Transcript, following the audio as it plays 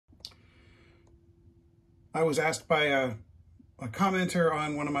I was asked by a commenter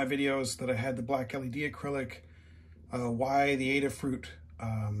on one of my videos that I had the black LED acrylic, why the Adafruit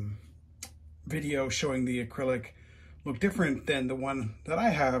video showing the acrylic looked different than the one that I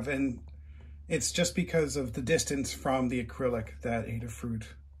have, and it's just because of the distance from the acrylic that Adafruit,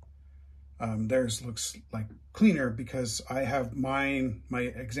 theirs looks like cleaner, because I have my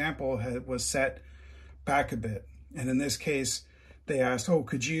example was set back a bit. And in this case, they asked, oh,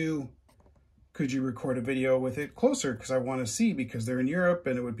 could you record a video with it closer? Because I want to see, because they're in Europe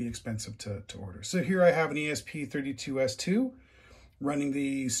and it would be expensive to order. So here I have an ESP32S2 running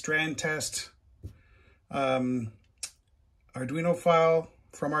the strand test Arduino file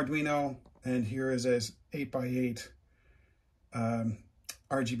from Arduino. And here is an 8x8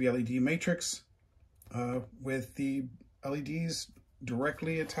 RGB LED matrix with the LEDs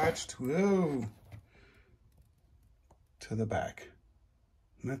directly attached to the back.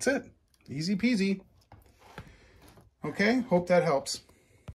 And that's it. Easy peasy. Okay, hope that helps.